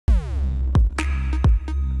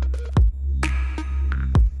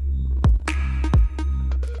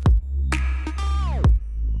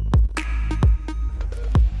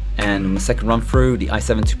And in the second run through, the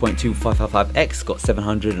i7 2.2 555X got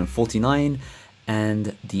 749,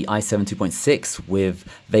 and the i7 2.6 with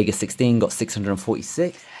Vega 16 got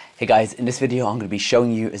 646. Hey guys, in this video I'm going to be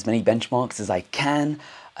showing you as many benchmarks as I can.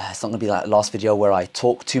 It's not going to be like the last video where I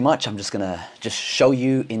talk too much. I'm just going to show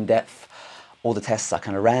you in depth all the tests I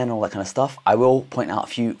kind of ran, all that kind of stuff. I will point out a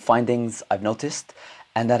few findings I've noticed,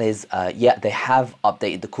 and that is, yeah, they have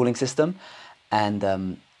updated the cooling system,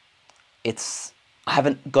 and I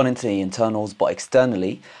haven't gone into the internals, but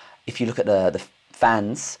externally, if you look at the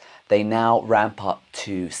fans, they now ramp up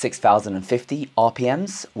to 6,050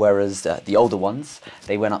 RPMs, whereas the older ones,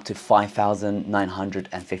 they went up to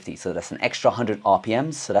 5,950. So that's an extra 100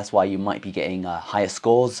 RPMs. So that's why you might be getting higher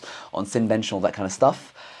scores on Cinebench and all that kind of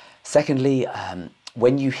stuff. Secondly,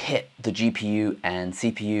 when you hit the GPU and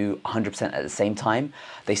CPU 100% at the same time,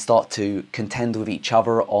 they start to contend with each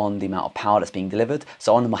other on the amount of power that's being delivered.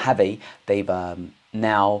 So on the Mojave, they've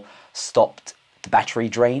now stopped the battery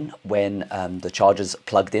drain when the charger's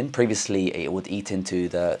plugged in. Previously, it would eat into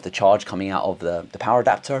the charge coming out of the power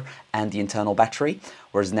adapter and the internal battery,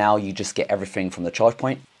 whereas now you just get everything from the charge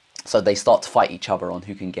point. So they start to fight each other on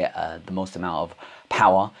who can get the most amount of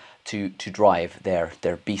power to drive their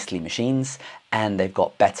beastly machines, and they've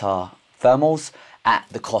got better thermals at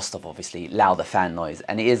the cost of obviously louder fan noise.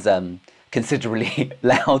 And it is considerably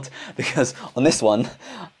loud, because on this one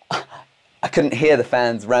I couldn't hear the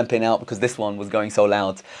fans ramping out because this one was going so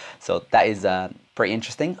loud. So that is pretty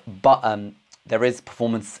interesting, but there is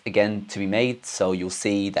performance again to be made. So you'll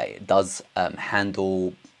see that it does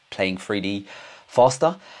handle playing 3D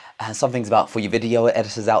faster. Some things about for your video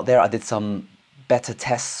editors out there, I did some better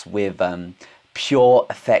tests with pure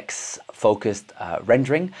effects focused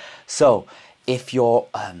rendering. So if you're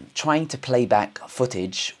trying to play back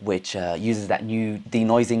footage which uses that new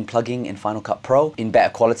denoising plugin in Final Cut Pro in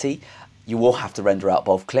better quality, you will have to render out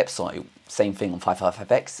both clips. So same thing on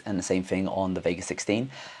 555X and the same thing on the Vega 16.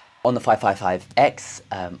 On the 555X,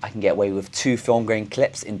 I can get away with 2 film grain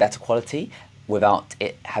clips in better quality without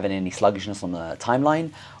it having any sluggishness on the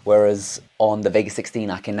timeline, whereas on the Vega 16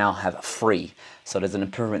 I can now have 3. So there's an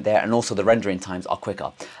improvement there, and also the rendering times are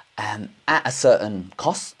quicker at a certain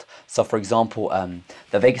cost. So for example,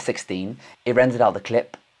 the Vega 16, it rendered out the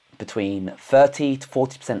clip between 30 to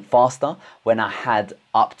 40% faster when I had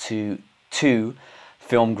up to 2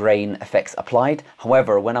 film grain effects applied.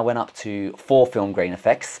 However, when I went up to 4 film grain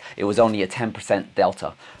effects, it was only a 10%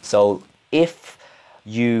 delta. So if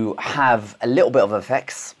you have a little bit of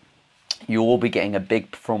effects, you will be getting a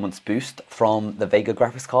big performance boost from the Vega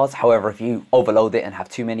graphics cards. However, if you overload it and have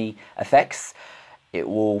too many effects, it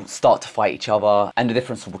will start to fight each other and the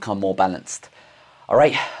difference will become more balanced. All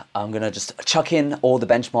right, I'm gonna just chuck in all the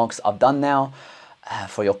benchmarks I've done now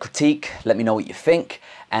for your critique. Let me know what you think.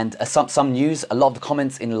 And some news, a lot of the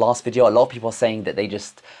comments in the last video, a lot of people are saying that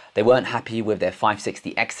they weren't happy with their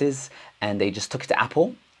 560Xs and they just took it to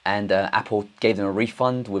Apple, and Apple gave them a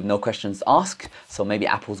refund with no questions asked. So maybe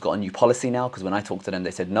Apple's got a new policy now, because when I talked to them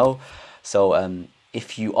they said no. So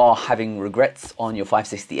if you are having regrets on your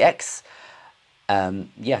 560X,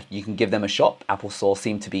 yeah, you can give them a shot. Apple Store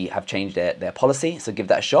seem to have changed their policy, so give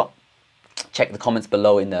that a shot. Check the comments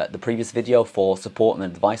below in the previous video for support and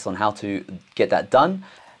advice on how to get that done.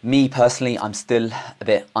 Me personally, I'm still a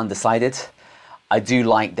bit undecided. I do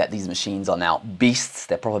like that these machines are now beasts.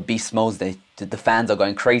 They're proper beast modes. The fans are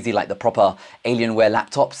going crazy like the proper Alienware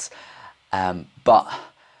laptops. But,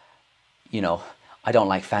 you know, I don't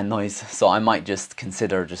like fan noise, so I might just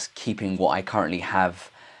consider just keeping what I currently have,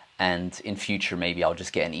 and in future maybe I'll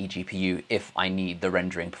just get an eGPU if I need the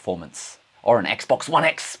rendering performance, or an Xbox One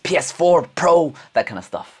X, PS4 Pro, that kind of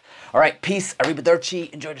stuff. All right, peace, arrivederci,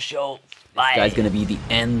 enjoy the show. Bye. This guy's gonna be the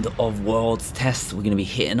end of Worlds test. We're gonna be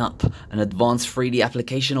hitting up an advanced 3D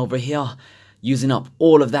application over here, using up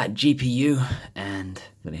all of that GPU, and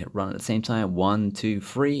I'm gonna hit run at the same time. 1, 2,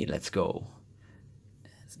 3, let's go.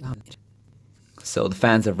 So the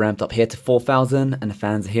fans have ramped up here to 4,000, and the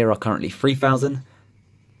fans here are currently 3,000.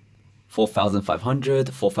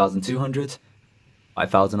 4,500, 4,200,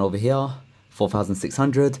 5,000 over here,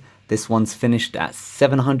 4,600. This one's finished at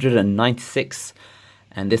 796,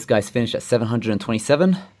 and this guy's finished at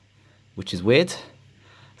 727, which is weird.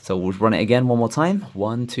 So we'll run it again one more time.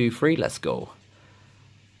 1, 2, 3, let's go.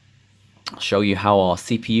 I'll show you how our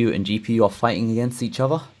CPU and GPU are fighting against each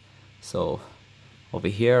other. So over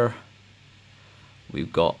here,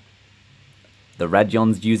 we've got the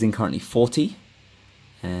Radeon's using currently 40,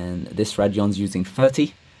 and this Radeon's using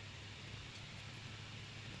 30.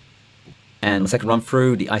 And the second run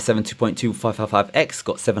through, the i7 2.2 555X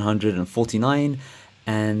got 749,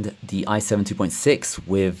 And the i7 2.6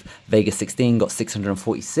 with Vega 16 got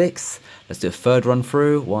 646. Let's do a third run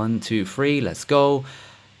through. 1, 2, 3, let's go.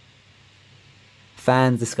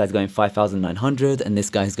 Fans, this guy's going 5,900 and this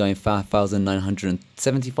guy's going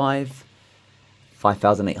 5,975.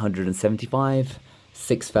 5,875.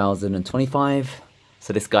 6,025.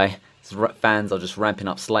 So this guy's fans are just ramping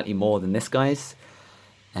up slightly more than this guy's.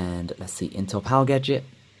 And let's see, Intel Power Gadget.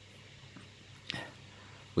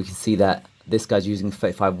 We can see that this guy's using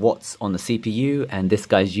 35 watts on the CPU and this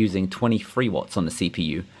guy's using 23 watts on the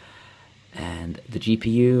CPU. And the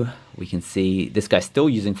GPU, we can see this guy's still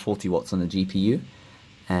using 40 watts on the GPU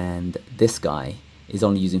and this guy is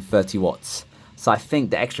only using 30 watts. So I think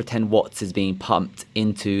the extra 10 watts is being pumped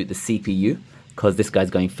into the CPU because this guy's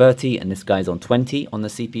going 30 and this guy's on 20 on the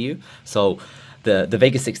CPU. So the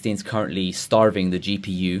Vega 16 is currently starving the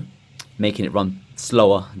GPU, making it run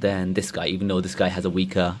slower than this guy, even though this guy has a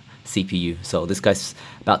weaker CPU. So this guy's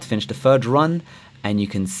about to finish the third run and you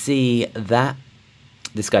can see that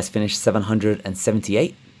this guy's finished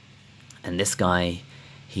 778 and this guy,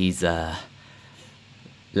 he's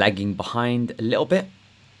lagging behind a little bit.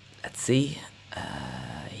 Let's see,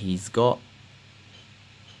 he's got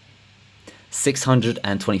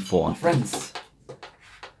 624. Friends,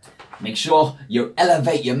 make sure you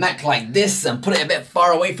elevate your Mac like this and put it a bit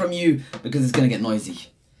far away from you because it's gonna get noisy.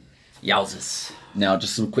 Yowzers. Now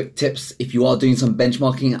just some quick tips. If you are doing some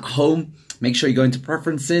benchmarking at home, make sure you go into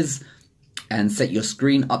preferences and set your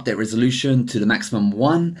screen update resolution to the maximum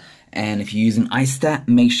 1. And if you're using iStat,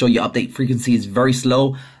 make sure your update frequency is very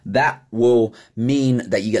slow. That will mean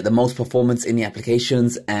that you get the most performance in the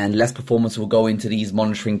applications and less performance will go into these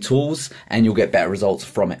monitoring tools and you'll get better results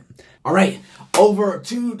from it. All right, over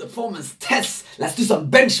to the performance tests. Let's do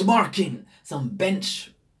some benchmarking.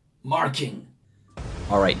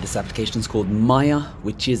 All right, this application is called Maya,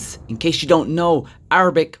 which is, in case you don't know,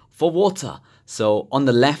 Arabic for water. So on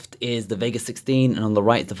the left is the Vega 16 and on the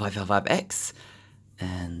right the 555X.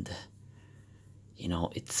 And, you know,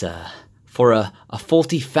 it's for a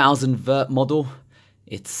 40,000 vert model,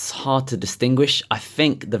 it's hard to distinguish. I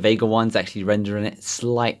think the Vega one's actually rendering it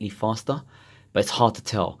slightly faster, but it's hard to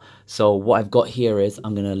tell. So what I've got here is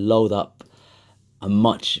I'm going to load up a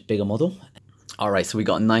much bigger model. All right, so we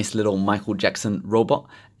got a nice little Michael Jackson robot.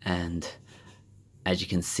 And as you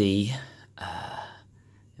can see,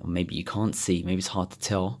 or maybe you can't see, maybe it's hard to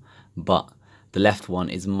tell, but the left one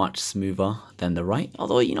is much smoother than the right.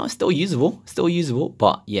 Although, you know, it's still usable,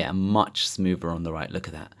 but yeah, much smoother on the right. Look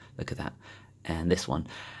at that, And this one.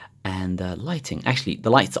 And lighting, actually, the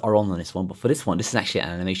lights are on this one, but for this one, this is actually an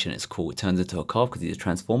animation. It's cool. It turns into a car because it's a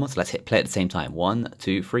transformer. So let's hit play at the same time. 1,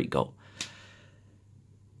 2, 3, go.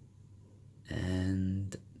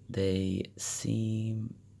 And they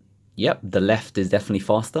seem, yep, the left is definitely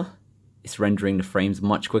faster. It's rendering the frames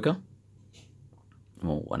much quicker.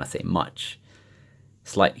 Well, when I say much,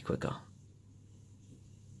 slightly quicker.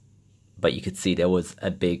 But you could see there was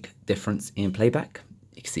a big difference in playback.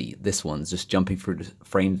 You can see this one's just jumping through the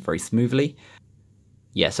frames very smoothly.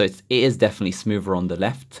 Yeah, so it is definitely smoother on the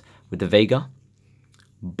left with the Vega,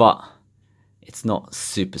 but it's not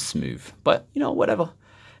super smooth. But, you know, whatever.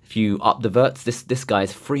 If you up the verts, this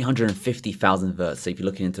guy's 350,000 verts. So if you're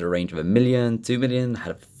looking into the range of 1 million, 2 million,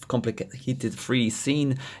 had a complicated 3D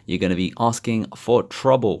scene, you're going to be asking for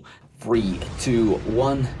trouble. 3, 2,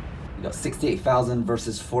 1. We got 68,000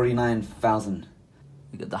 versus 49,000.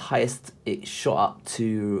 We got the highest, it shot up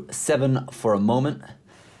to 7 for a moment.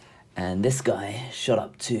 And this guy shot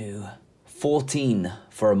up to 14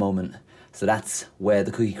 for a moment. So that's where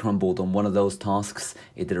the cookie crumbled on one of those tasks.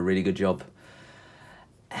 It did a really good job.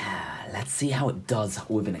 Let's see how it does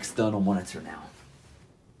with an external monitor now.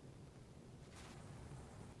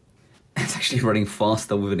 It's actually running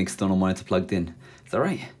faster with an external monitor plugged in. Is that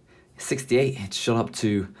right? 68, it shot up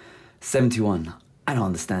to 71. I don't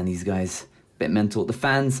understand these guys. Bit mental. The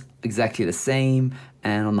fans, exactly the same.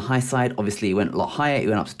 And on the high side, obviously it went a lot higher. It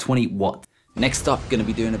went up to 20 watts. Next up, gonna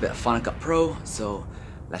be doing a bit of Final Cut Pro. So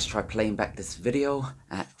let's try playing back this video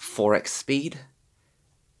at 4x speed.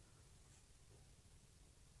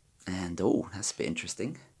 And oh, that's a bit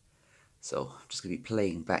interesting. So I'm just gonna be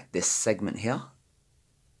playing back this segment here.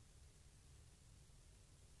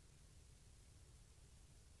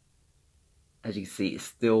 As you can see, it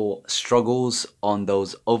still struggles on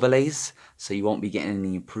those overlays, so you won't be getting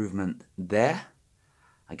any improvement there.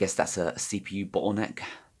 I guess that's a CPU bottleneck.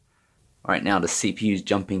 All right, now the CPU is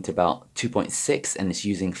jumping to about 2.6 and it's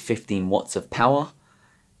using 15 watts of power.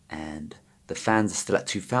 And the fans are still at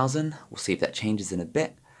 2000. We'll see if that changes in a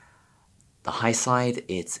bit. The high side,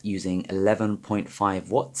 it's using 11.5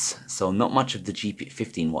 watts. So not much of the GPU,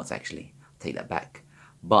 15 watts actually, take that back.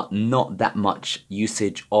 but not that much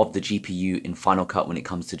usage of the GPU in Final Cut when it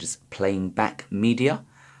comes to just playing back media.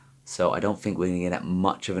 So I don't think we're going to get that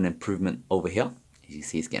much of an improvement over here. As you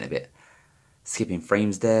see, it's getting a bit skipping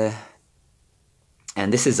frames there.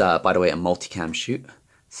 And this is, by the way, a multicam shoot.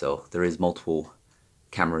 So there is multiple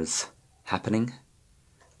cameras happening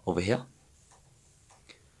over here.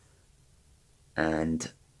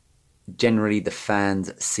 And generally the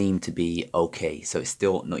fans seem to be okay. So it's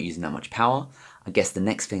still not using that much power. I guess the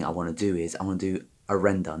next thing I want to do is I want to do a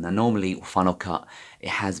render. Now normally Final Cut, it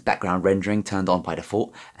has background rendering turned on by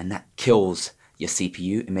default, and that kills your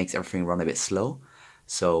CPU. It makes everything run a bit slow.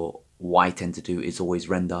 So what I tend to do is always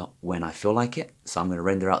render when I feel like it. So I'm going to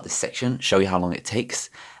render out this section, show you how long it takes,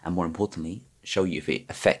 and more importantly, show you if it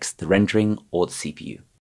affects the rendering or the CPU.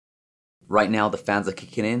 Right now the fans are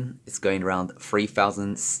kicking in. It's going around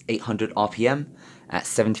 3,800 RPM at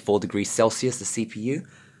 74 degrees Celsius, the CPU.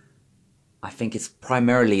 I think it's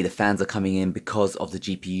primarily the fans are coming in because of the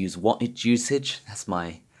GPU's wattage usage. That's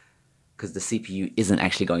because the CPU isn't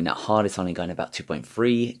actually going that hard. It's only going about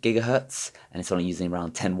 2.3 gigahertz and it's only using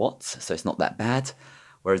around 10 watts. So it's not that bad.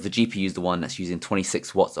 Whereas the GPU is the one that's using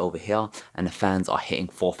 26 watts over here and the fans are hitting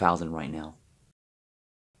 4,000 right now.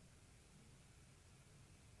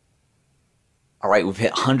 All right, we've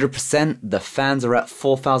hit 100%. The fans are at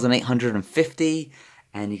 4,850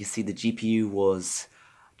 and you can see the GPU was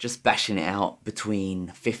just bashing it out between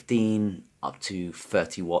 15 up to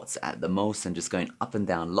 30 watts at the most and just going up and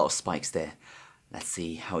down, a lot of spikes there. Let's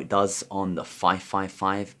see how it does on the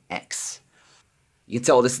 555X. You can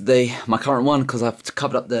tell this is my current one because I've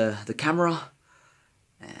covered up the camera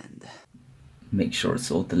and make sure it's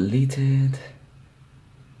all deleted.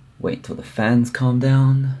 Wait till the fans calm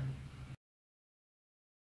down.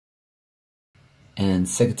 And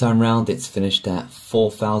second time round it's finished at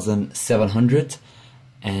 4,700.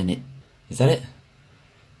 And is that it?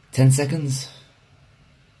 10 seconds?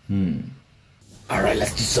 Alright,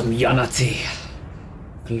 let's do some Yanati.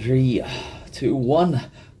 3, 2, 1,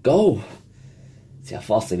 go! See how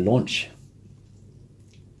fast they launch.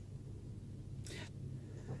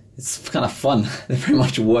 It's kind of fun. They're pretty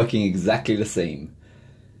much working exactly the same.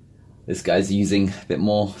 This guy's using a bit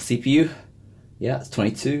more CPU. Yeah, it's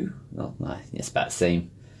 22. Oh, no, it's about the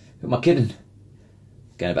same. Who am I kidding?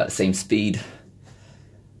 Going about the same speed.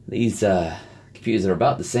 These computers are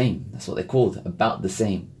about the same. That's what they're called, about the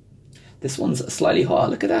same. This one's slightly higher.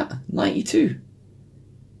 Look at that, 92.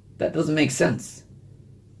 That doesn't make sense.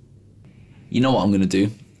 You know what I'm going to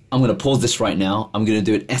do? I'm going to pause this right now. I'm going to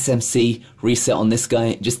do an SMC reset on this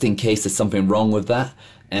guy just in case there's something wrong with that.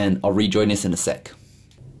 And I'll rejoin this in a sec.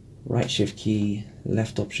 Right shift key,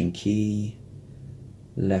 left option key,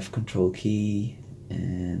 left control key,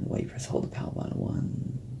 and wait, press hold the power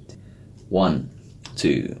button. 1,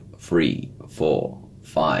 2, 3, 4,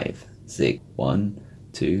 5, 6. 1,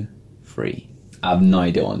 2, 3. I have no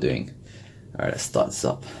idea what I'm doing. Alright, let's start this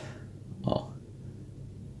up.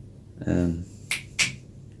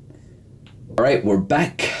 Alright, we're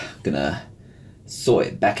back. I'm gonna sort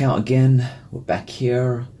it back out again. We're back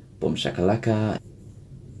here. Boom shakalaka.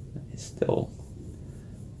 It's still,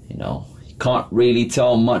 you know, you can't really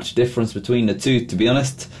tell much difference between the two, to be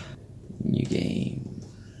honest. New game.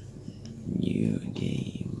 New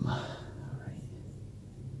game. Alright.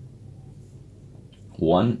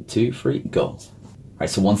 1, 2, 3, go. Alright,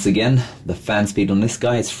 so once again, the fan speed on this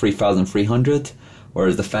guy is 3,300,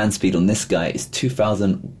 whereas the fan speed on this guy is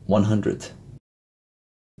 2,100.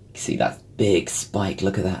 You see that big spike,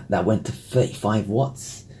 look at that. That went to 35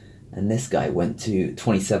 watts, and this guy went to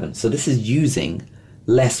 27. So this is using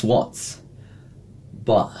less watts,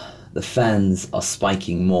 but the fans are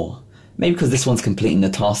spiking more. Maybe because this one's completing the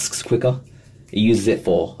tasks quicker. It uses it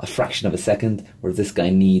for a fraction of a second, whereas this guy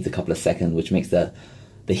needs a couple of seconds, which makes the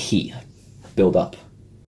heat build up.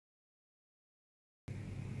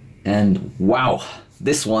 And wow,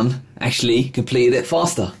 this one actually completed it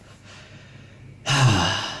faster.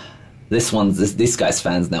 This guy's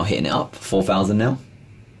fan's now hitting it up, 4,000 now.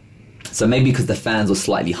 So maybe because the fans were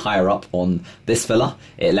slightly higher up on this fella,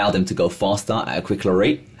 it allowed him to go faster at a quicker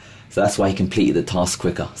rate. So that's why he completed the task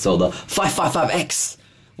quicker. So the 555X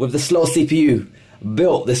with the slow CPU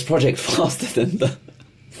built this project faster than the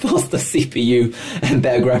faster CPU and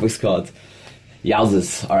better graphics card.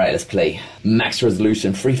 Yowzers. Alright, let's play. Max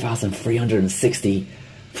resolution 3,360.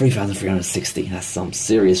 3,360. That's some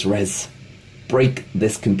serious res. Break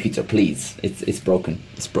this computer, please. It's broken.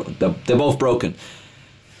 It's broken. They're both broken.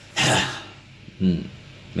 Maybe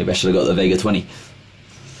I should have got the Vega 20.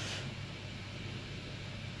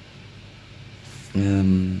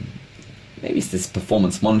 Maybe it's this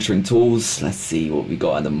performance monitoring tools. Let's see what we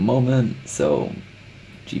got at the moment. So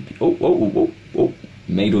GPU. Oh.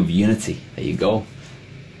 Made with Unity. There you go.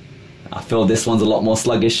 I feel this one's a lot more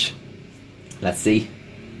sluggish. Let's see.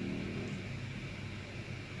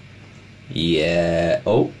 Yeah.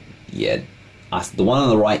 Oh, yeah. The one on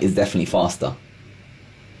the right is definitely faster.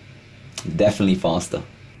 Definitely faster.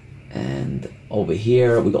 And over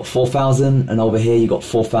here we got 4,000, and over here you got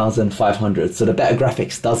 4,500. So the better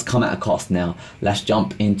graphics does come at a cost. Now let's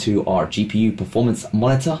jump into our GPU performance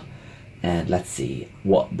monitor and let's see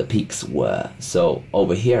what the peaks were. So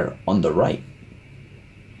over here on the right,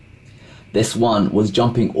 this one was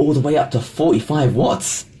jumping all the way up to 45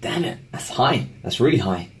 watts. Damn it, that's high. That's really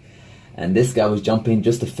high. And this guy was jumping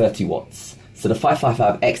just to 30 watts. So the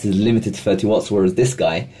 555X is limited to 30 watts, whereas this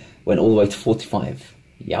guy went all the way to 45.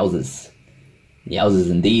 Yowzers.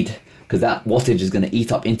 Yowzers indeed. Because that wattage is going to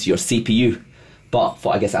eat up into your CPU. But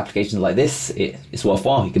for, I guess, applications like this, it's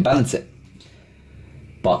worthwhile. You can balance it.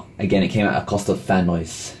 But again, it came at a cost of fan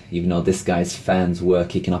noise. Even though this guy's fans were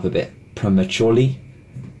kicking up a bit prematurely.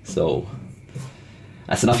 So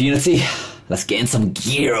that's enough Unity. Let's get in some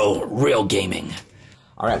gear, real gaming.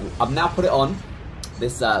 Alright, I've now put it on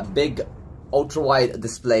this big ultra-wide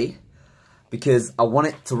display because I want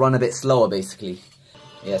it to run a bit slower, basically.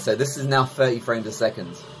 Yeah, so this is now 30 frames a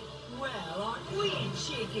second. Well, aren't we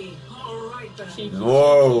cheeky? Alright then.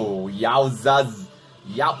 Whoa, yowzaz.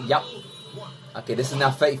 Yup. Okay, this is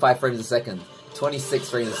now 35 frames a second. 26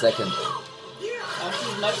 frames a second. Oh,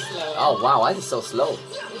 she's much slower. Oh wow, why is it so slow?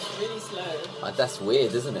 It's really slow. That's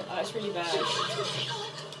weird, isn't it? Oh, it's really bad.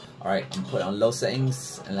 Alright, I'm putting on low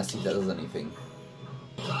settings and let's see if that does anything.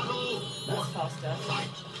 That's faster.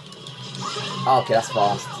 Oh, okay, that's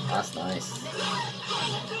fast. That's nice.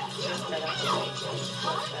 That's better.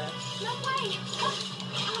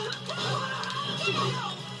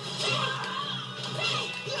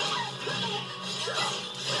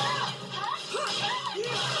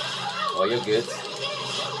 Oh, you're good.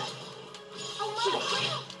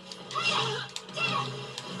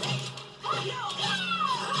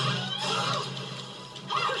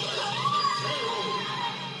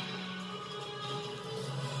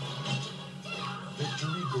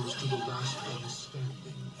 Victory goes to the last one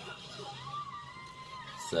standing.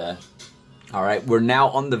 So, alright, we're now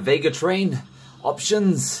on the Vega train.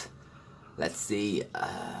 Options. Let's see.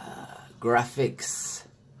 Graphics.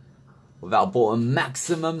 Without bottom,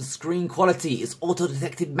 maximum screen quality. It's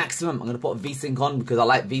auto-detected maximum. I'm going to put VSync on because I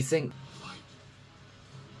like VSync.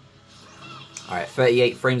 Alright,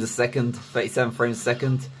 38 frames a second, 37 frames a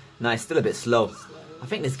second. No, it's still a bit slow. I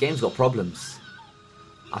think this game's got problems.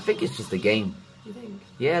 I think it's just a game. You think?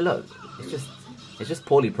 Yeah, look. It's just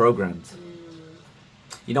poorly programmed.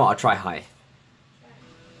 You know what, I'll try high.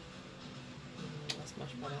 That's much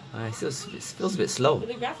better. It feels a bit slow. But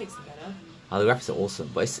the graphics are better. Oh, the graphics are awesome,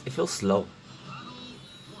 but it feels slow.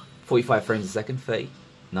 45 frames a second, 30.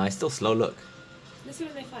 No, it's still slow, look. Let's see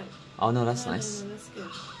when they fight. Oh no, that's nice. No, that's good.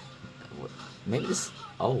 Maybe this...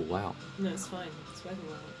 Oh, wow. No, it's fine. It's working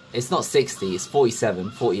well. It's not 60, it's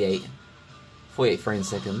 47, 48. 48 frames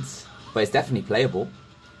seconds. But it's definitely playable.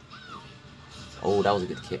 Oh, that was a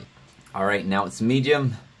good kick. Alright, now it's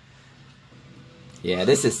medium. Yeah,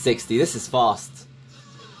 this is 60. This is fast.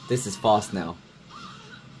 This is fast now.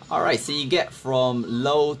 Alright, so you get from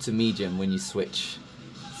low to medium when you switch.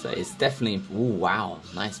 So it's definitely... Ooh, wow.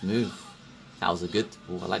 Nice move. That was a good...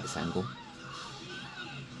 Ooh, I like this angle.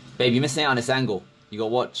 Babe, you're missing out on this angle. You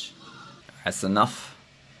gotta watch. That's enough.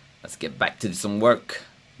 Let's get back to some work.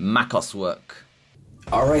 Macos work.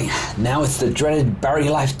 Alright, now it's the dreaded battery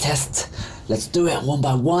life test. Let's do it one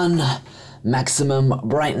by one. Maximum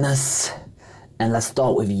brightness. And let's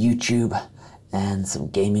start with YouTube and some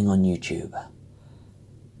gaming on YouTube.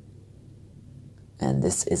 And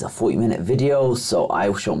this is a 40-minute video, so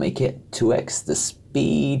I shall make it 2x the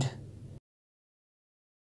speed.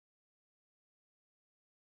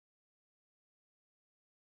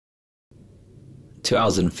 Two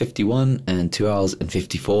hours and 51 and 2 hours and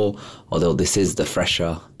 54, although this is the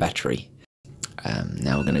fresher battery.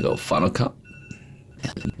 Now we're gonna go Final Cut.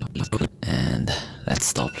 And let's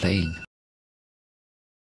start playing.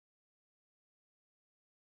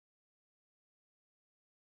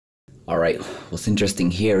 Alright, what's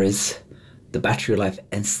interesting here is the battery life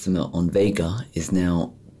estimate on Vega is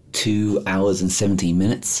now 2 hours and 17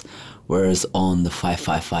 minutes, whereas on the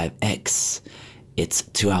 555X, it's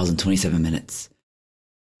 2 hours and 27 minutes.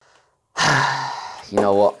 You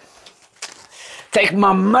know what? Take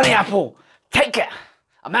my money, Apple! Take it!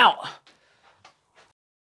 I'm out!